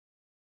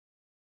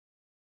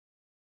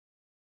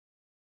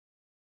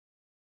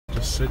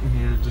just sitting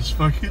here, just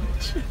fucking.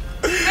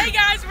 Hey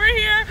guys, we're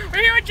here. We're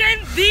here with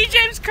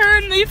James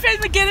Kern, the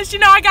Faith McGinnis. You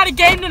know I got a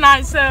game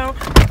tonight, so.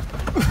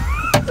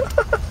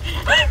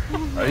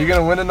 Are you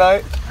gonna win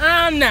tonight?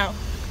 No.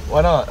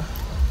 Why not?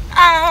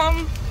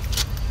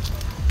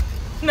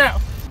 No.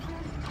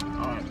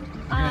 Alright,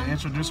 we're gonna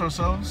introduce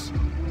ourselves.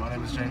 My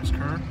name is James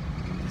Kerr.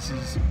 This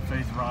is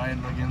Faith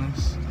Ryan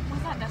McGinnis.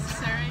 Was that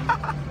necessary?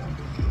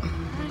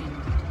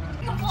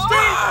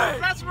 Steve!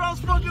 That's what I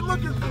was fucking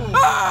looking for!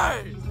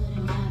 Hey!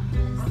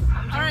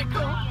 Alright,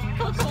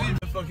 cool. Steve,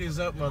 the fuck is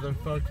up,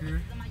 motherfucker?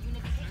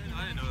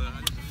 I didn't know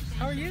that.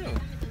 How are you?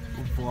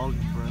 We're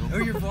vlogging, bro. Oh,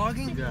 you're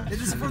vlogging? Yeah. Is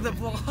this for the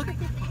vlog?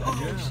 Oh,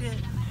 Yeah. shit.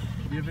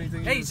 Do you have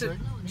anything Hey, to so say?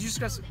 you just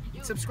got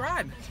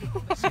subscribe.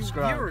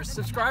 Subscribe. Viewers,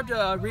 subscribe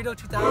to Rito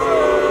 2000.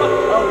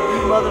 Oh,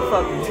 you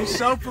motherfucker. You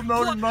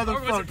self-promoting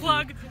motherfucker.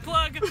 Plug.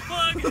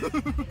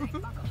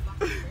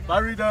 Bye,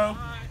 Rito.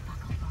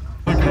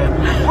 Okay.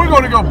 We're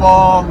going to go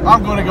ball.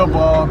 I'm going to go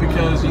ball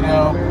because, you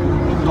know,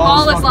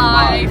 Ball is fucking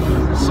life.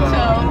 So,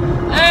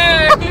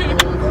 Hey!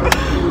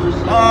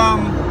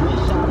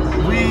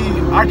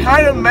 I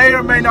kind of may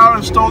or may not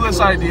have stole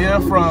this idea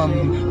from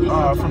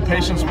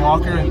Patience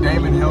Walker and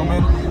Damon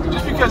Hillman,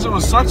 just because it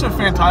was such a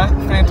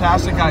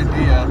fantastic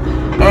idea,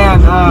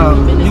 and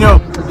you know,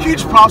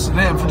 huge props to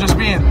them for just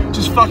being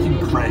fucking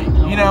great,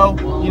 you know,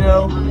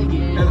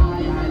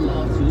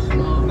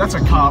 and that's a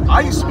cop.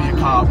 I used to be a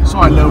cop, so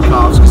I know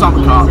cops because I'm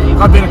a cop.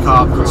 I've been a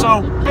cop,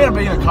 so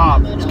being a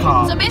cop is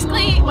cop. So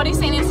basically, what he's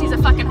saying is he's a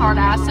fucking hard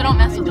ass, so don't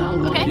mess with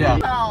him, okay? Yeah.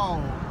 No.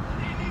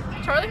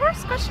 Charlie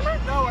horse? Question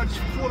mark? No, I just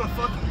pulled a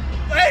fucking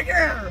leg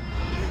here!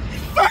 You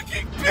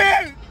fucking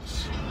bitch!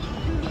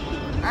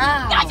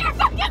 That's your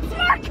fucking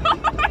smart car!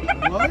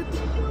 What?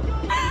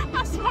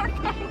 A smart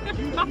car.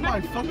 Oh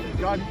my fucking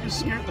god, you just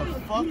scared the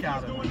fuck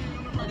out of me.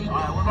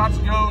 Alright, we're about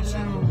to go to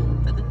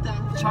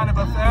China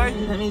Buffet.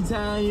 Let me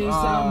tell you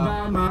something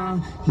about my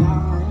life.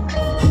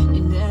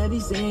 And every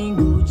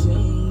single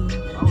chain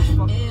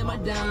in my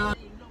down.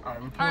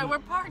 Alright, we're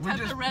parked at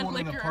the Red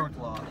Liquor. Park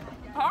lot.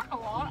 Park a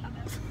lot.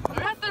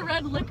 We're at the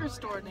Red Liquor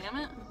store, damn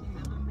it.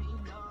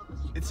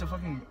 It's a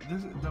fucking.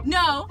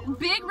 No,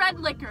 Big Red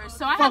Liquor.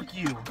 So I Fuck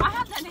you. I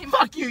have that name.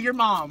 Fuck you, your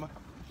mom.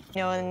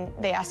 You know, and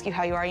they ask you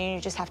how you are, and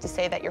you just have to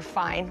say that you're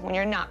fine when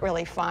you're not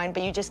really fine,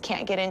 but you just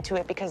can't get into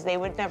it because they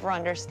would never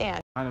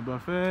understand. China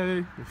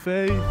Buffet, the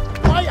Faith.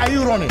 Why are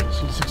you running?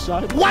 She's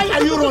excited. Why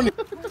are you running?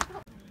 We're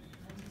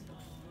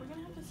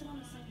gonna have to sit on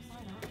the same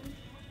side, aren't we?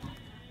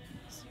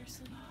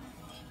 Seriously.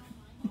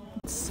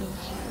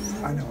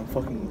 I know, I'm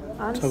fucking.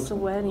 I'm toasted.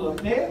 sweating. What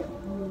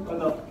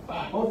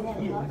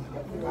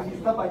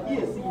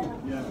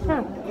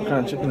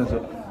kind of chicken is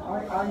it?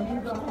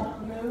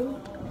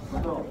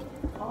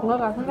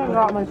 Look, I think I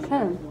got my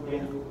pen.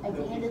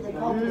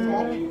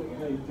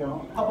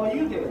 How about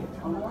you then?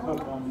 I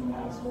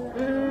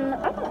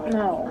don't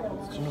know.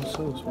 It's no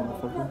sauce,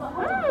 motherfucker.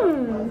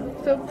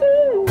 So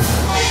good.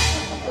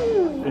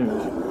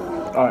 Anyways,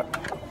 alright.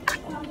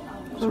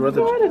 So we're at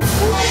the.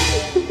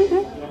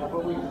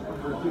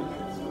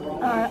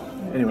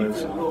 Anyways,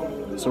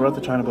 so we're at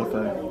the China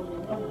Buffet.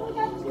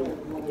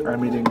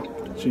 I'm eating.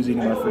 She's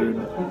eating my food.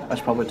 I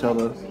should probably tell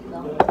the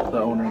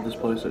owner of this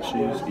place that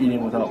she's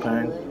eating without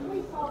paying.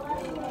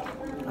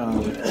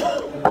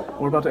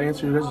 We're about to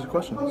answer your guys'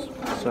 questions.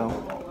 So.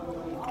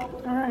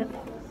 Alright.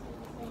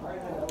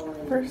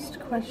 First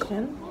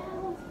question.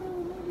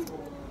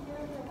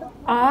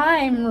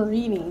 I'm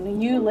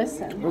reading. You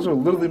listen. Those are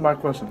literally my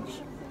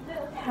questions.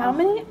 How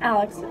many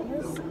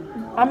Alexes?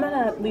 I'm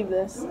gonna leave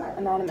this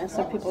anonymous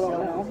so people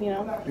don't know, you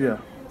know? Yeah.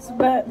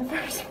 But the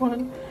first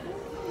one.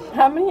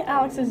 How many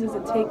Alexes does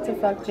it take to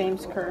fuck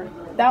James Kerr?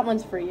 That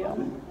one's for you.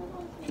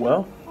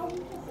 Well,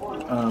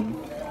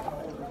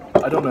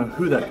 I don't know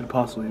who that could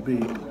possibly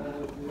be,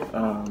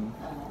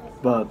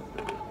 but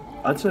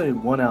I'd say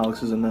one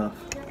Alex is enough.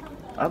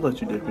 I'd let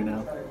you dip me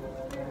now.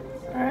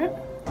 Alright,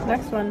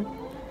 next one.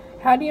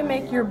 How do you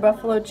make your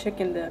buffalo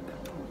chicken dip?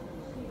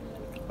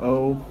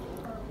 Oh,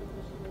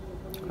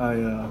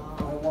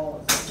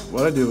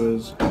 what I do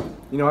is,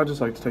 you know, I just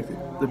like to take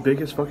the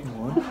biggest fucking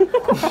one.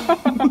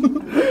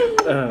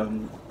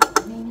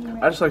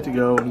 I just like to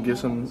go and get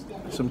some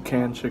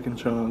canned chicken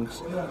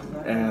chunks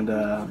and,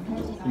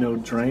 you know,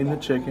 drain the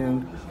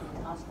chicken,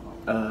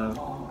 and,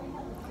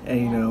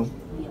 you know,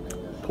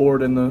 pour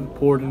it in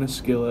the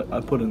skillet.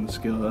 I put it in the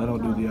skillet. I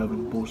don't do the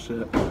oven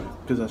bullshit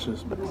because that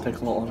just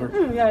takes a lot longer.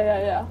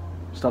 Yeah.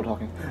 Stop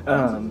talking.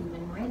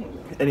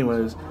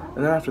 Anyways,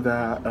 and then after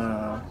that,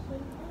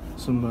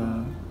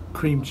 some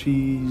cream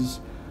cheese.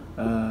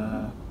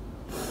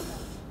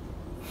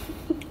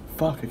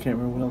 Fuck, I can't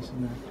remember what else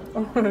in there.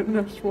 Alright,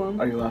 next one.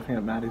 Are you laughing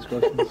at Maddie's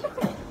questions?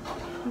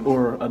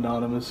 Or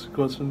anonymous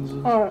questions?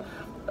 Alright.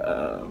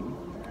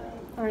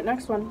 Alright,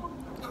 next one.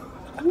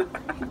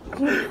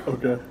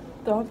 Okay.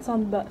 Thoughts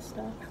on butt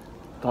stuff.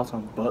 Thoughts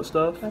on butt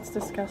stuff? That's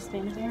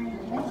disgusting.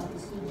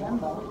 Yeah,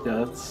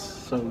 that's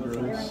so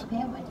gross.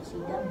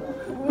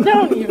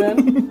 Don't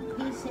even.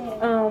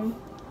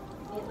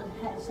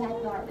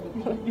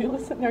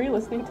 Are you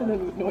listening to the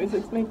noise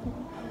it's making?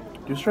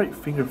 You're straight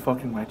finger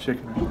fucking my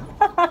chicken right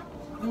now.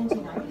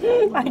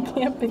 I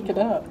can't pick it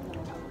up.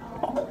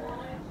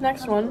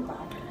 Next one.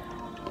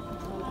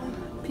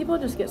 People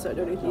just get so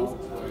dirty with these.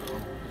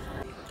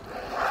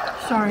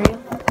 Sorry.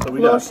 So we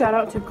Little got, shout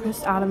out to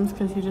Chris Adams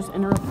because he just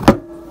interrupted.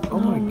 oh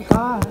my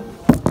God.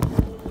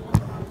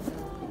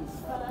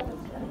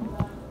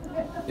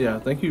 Yeah,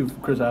 thank you,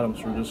 Chris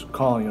Adams, for just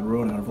calling and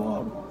ruining our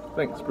vlog.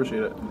 Thanks,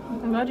 appreciate it.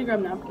 I'm glad you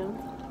grabbed napkins.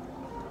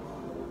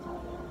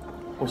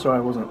 Well, sorry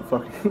I wasn't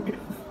fucking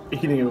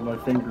eating it with my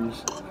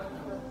fingers.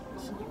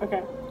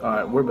 Okay.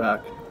 Alright, we're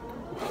back.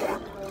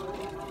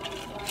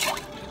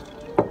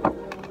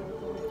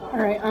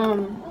 Alright,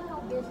 Oh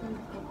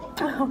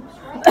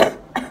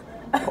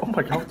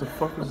my god, what the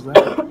fuck was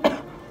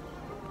that?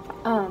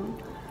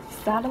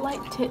 satellite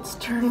tits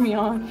turn me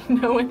on.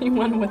 Know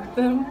anyone with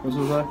them? What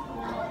was that?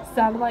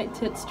 Satellite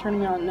tits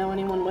turn me on. Know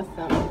anyone with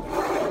them?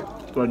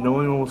 Do I know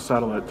anyone with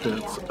satellite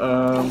tits?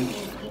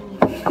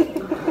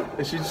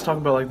 Is she just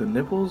talking about like the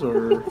nipples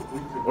or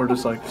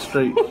just like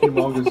straight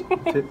humongous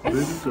tit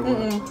booties or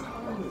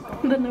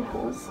what? The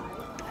nipples.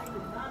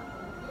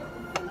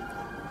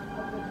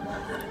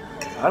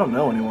 I don't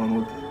know anyone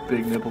with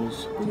big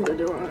nipples. Neither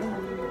do I.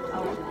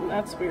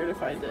 That's weird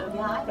if I did,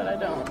 but I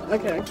don't.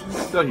 Okay.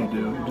 No, you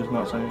do. You're just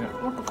not saying it.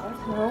 What the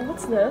fuck? No,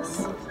 what's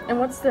this? And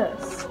what's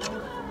this?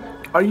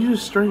 Are you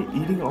just straight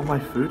eating all my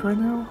food right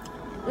now?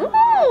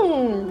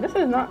 This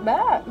is not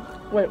bad.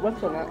 Wait,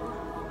 what's in it?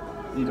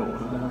 You don't want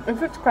to know.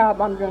 If it's crab,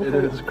 I'm drinking.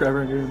 It is crab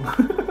rangoon.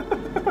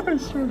 I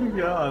swear to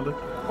God.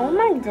 Oh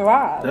my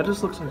god. That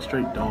just looks like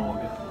straight dog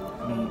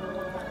meat.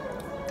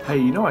 Hey,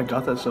 you know I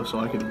got that stuff so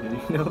I could eat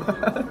it. You know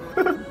that?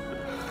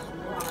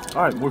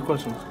 Alright, more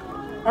questions.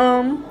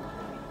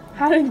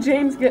 How did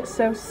James get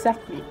so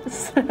sexy?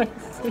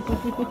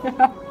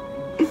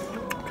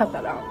 Cut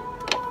that out.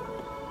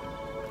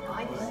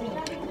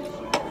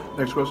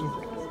 Next question.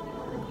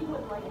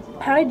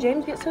 How did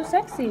James get so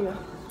sexy?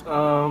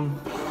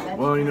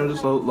 Well, you know,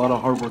 just a lot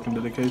of hard work and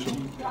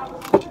dedication.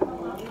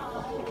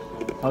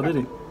 How did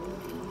he?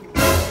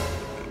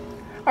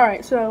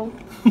 Alright, so.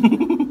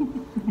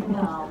 You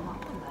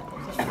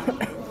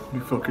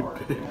fucking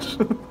bitch.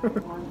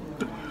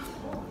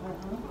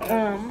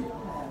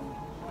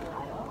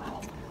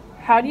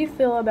 How do you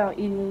feel about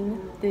eating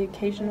the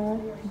occasional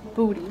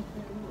booty?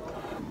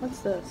 What's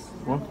this?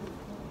 What?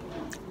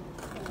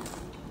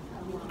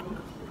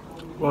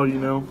 Well, you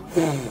know,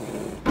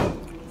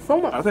 So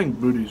much. I think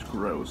booty's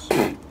gross.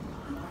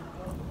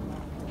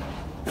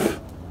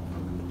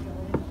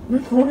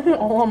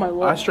 All on my I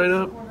lips. straight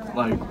up,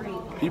 like,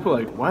 people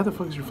like, why the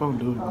fuck is your phone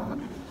doing that?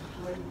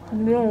 You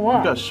know what?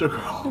 You got sugar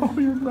all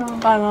over your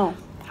mouth. I know.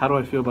 How do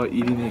I feel about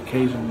eating the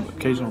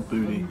occasional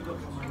booty?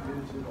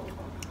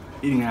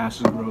 Eating ass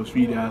is gross. If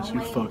you eat ass,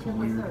 you're fucking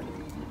weird.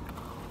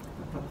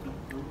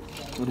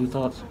 What are your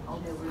thoughts?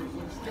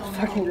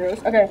 Fucking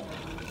gross. Okay.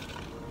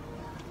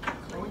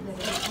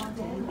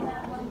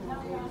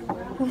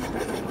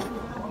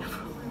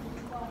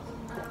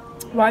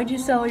 Why'd you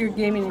sell your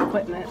gaming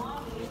equipment?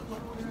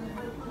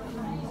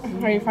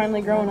 Are you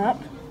finally growing up?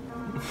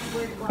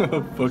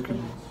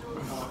 Fucking.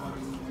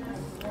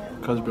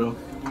 Cause, bro,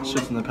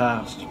 shit's in the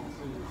past.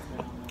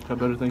 Got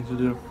better things to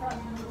do.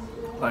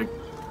 Like.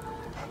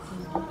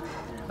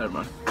 Never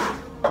mind.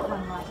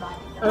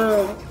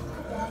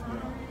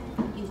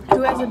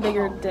 Who has a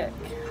bigger dick?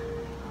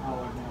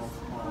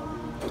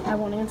 I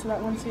won't answer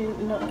that one so you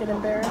don't get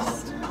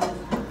embarrassed.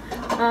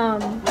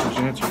 What's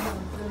your answer?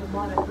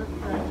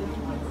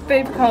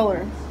 Fave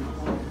color.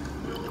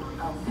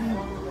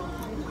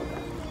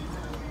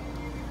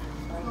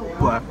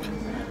 Black.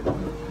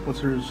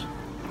 What's yours?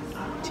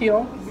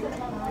 Teal.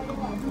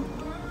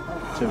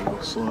 Typical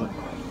slut.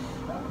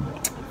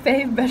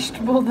 Fave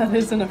vegetable that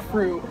isn't a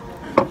fruit.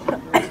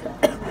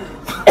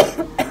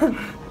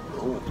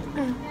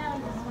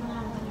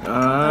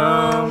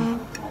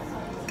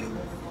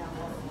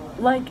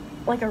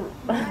 Like a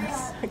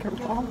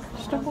raw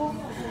vegetable,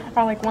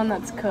 or like one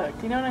that's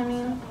cooked. You know what I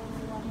mean?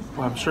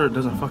 Well, I'm sure it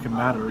doesn't fucking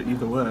matter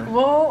either way.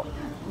 Well,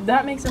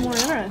 that makes it more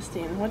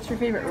interesting. What's your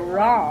favorite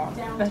raw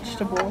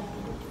vegetable?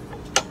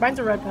 Mine's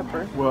a red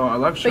pepper. Well, I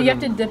like sugar. But you have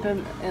to dip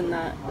him in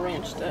that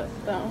ranch dip,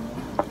 though.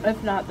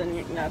 If not,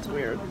 then that's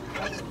weird.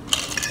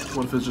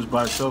 What if it's just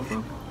by itself,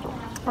 then?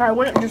 Or I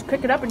wouldn't just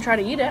pick it up and try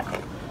to eat it.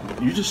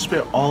 You just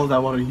spit all of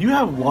that water. You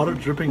have water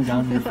dripping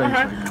down your face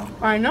right now.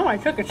 I know, I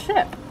took a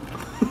sip.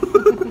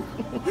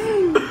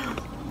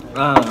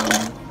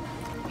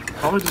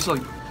 Probably just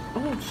like.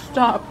 Oh,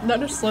 stop. That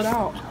just slid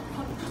out.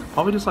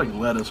 Probably just like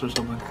lettuce or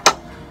something.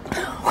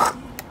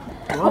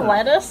 What?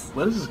 Lettuce?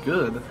 Lettuce is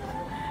good.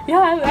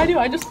 Yeah, I do.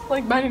 I just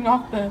like biting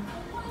off the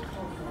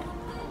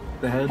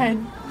The head. head.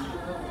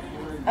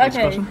 Next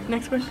Okay, question?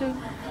 next question.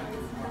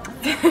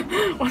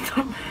 What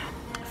the?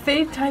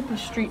 Fave type of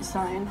street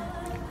sign.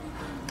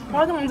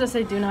 All the ones that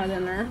say do not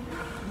enter.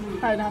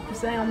 I'd have to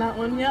say on that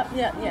one. Yep.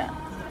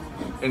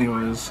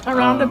 Anyways. A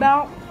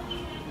roundabout.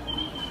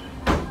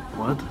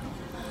 What?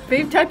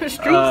 Fave type of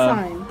street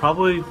sign.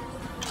 Probably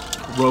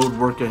road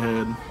work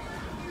ahead.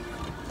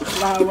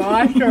 Well,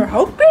 I sure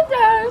hope it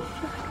does.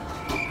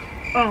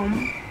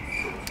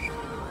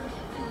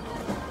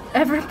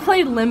 Ever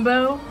played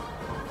Limbo?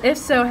 If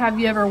so, have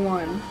you ever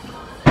won?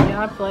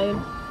 Yeah, I played.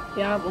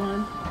 Yeah, I've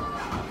won.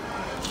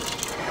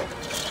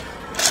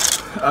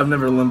 I've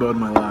never limboed in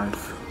my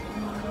life.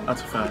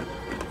 That's a fact.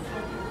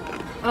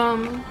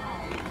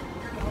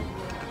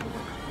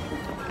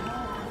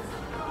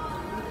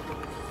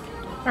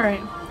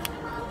 Alright.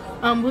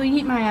 Will you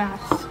eat my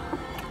ass?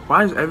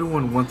 Why does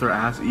everyone want their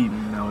ass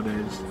eaten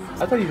nowadays?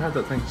 I thought you had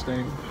that thing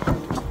sting.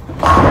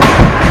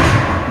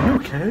 You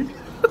okay?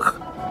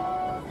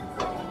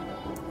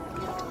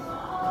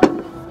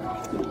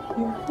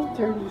 You're a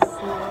dirty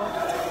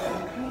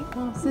slut. Alright,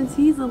 well, since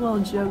he's a little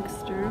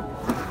jokester,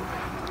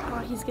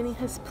 while he's getting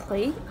his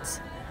plate,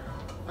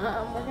 we're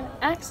gonna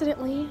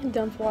accidentally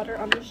dump water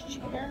on this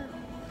chair.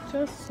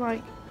 Just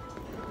like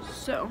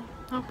so.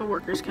 I hope the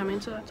worker's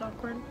coming, so that's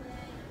awkward.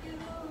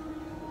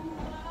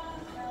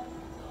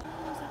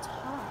 That's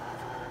hot.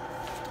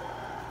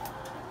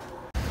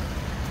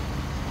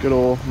 Good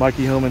old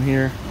Mikey Hillman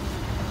here.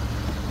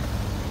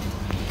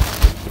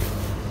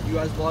 You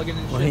guys vlogging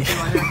and shit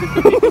right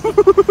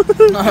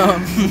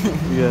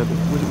Yeah,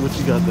 what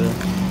you got there?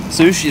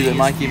 Sushi that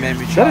Mikey made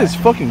me try. That is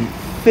fucking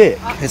thick.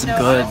 It's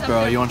good,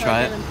 bro. You wanna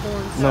try it?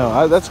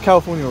 No, that's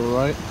California roll,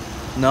 right?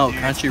 No,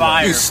 crunchy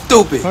roll. You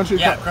stupid. Country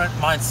Yeah,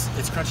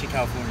 it's crunchy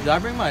California. Did I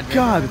bring my drink?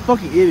 God, the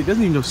fucking idiot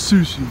doesn't even know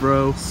sushi,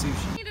 bro.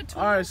 Sushi.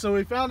 Alright, so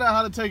we found out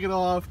how to take it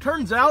off.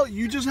 Turns out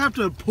you just have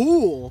to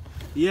pull.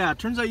 Yeah,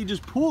 turns out you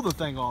just pull the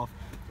thing off.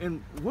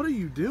 And what are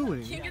you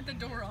doing? Can't get the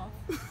door off.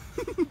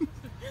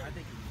 Alright,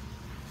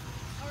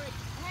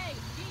 hey,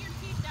 get your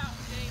teeth out,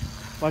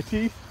 James. My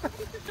teeth?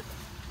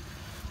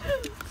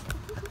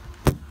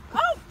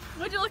 Oh!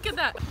 Would you look at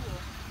that?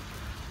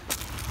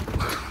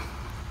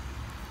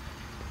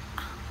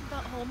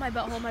 Butthole, my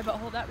butthole, my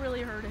butthole. That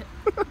really hurt it.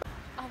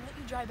 I'll let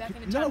you drive back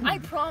into town. No. I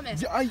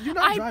promise. You're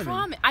not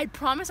driving. I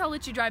promise I'll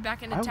let you drive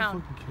back into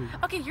town. fucking kill you.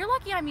 Okay, you're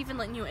lucky I'm even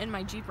letting you in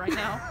my Jeep right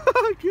now.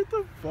 Get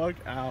the fuck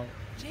out.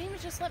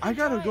 James, just let me I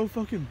gotta drive. go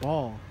fucking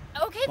ball.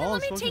 Okay, then Ball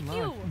let is me take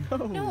fucking you. life.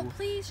 No. No,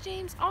 please,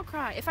 James. I'll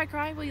cry. If I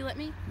cry, will you let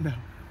me? No.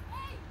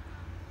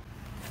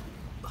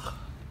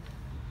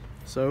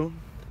 So,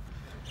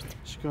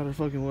 she got her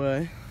fucking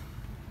way.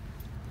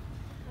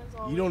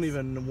 You don't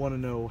even want to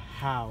know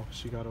how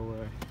she got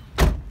away.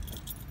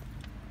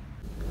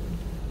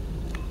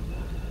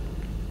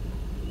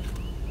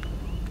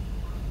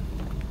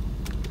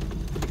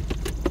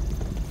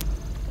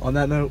 On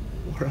that note,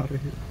 we're out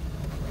of here.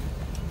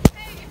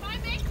 Hey, if I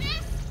make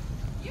this,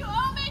 you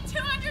owe me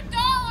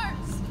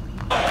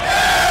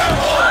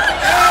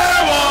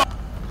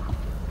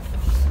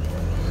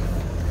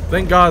 $200.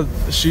 Thank God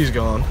she's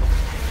gone.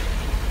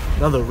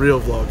 Now the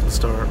real vlog can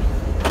start.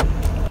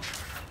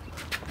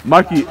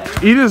 Mikey,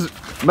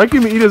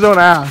 making me eat his own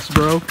ass,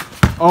 bro.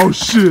 Oh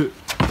shit.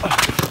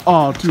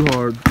 Oh, too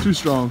hard, too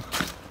strong.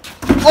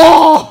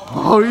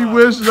 Oh, he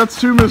wishes. That's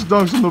 2 missed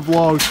dunks in the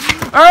vlog.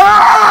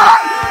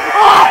 Ah!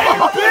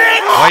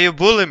 Why you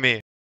bullying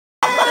me?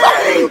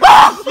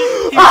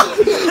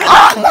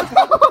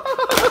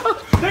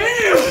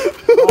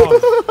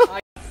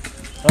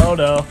 Oh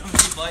no.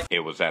 It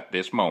was at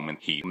this moment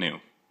he knew.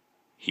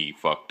 He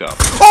fucked up.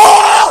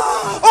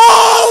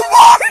 Oh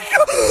my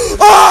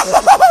God!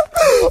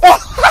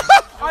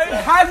 I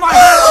had my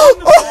head on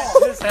the ball.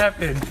 This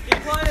happened.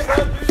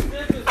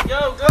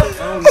 Go.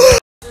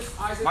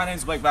 My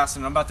name's Blake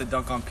Baston. I'm about to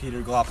dunk on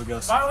Peter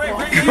Galapagos. By the way,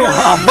 my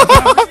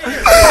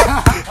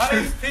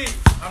name's Pete.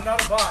 I'm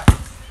not a bot.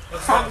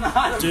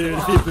 Dude,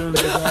 he boomed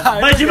his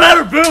ass. Like, you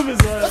better boom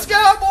his ass. Let's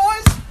go,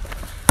 boys.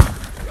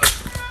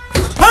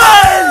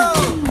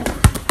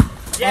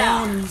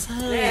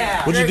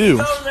 Yeah. What'd you do?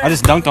 I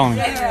just dunked on him.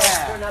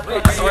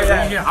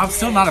 Yeah. I'm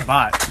still not a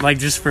bot. Like,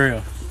 just for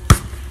real.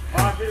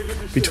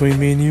 Between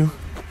me and you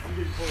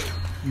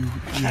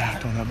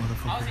act on that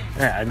motherfucker.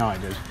 Yeah, I know I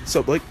did. What's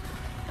up, Blake?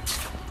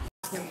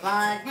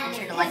 Vlog, make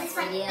sure to like this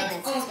video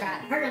and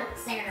subscribe. Her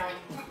saying like,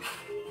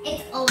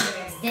 it's older,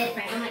 it's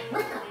different. I'm like,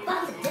 what the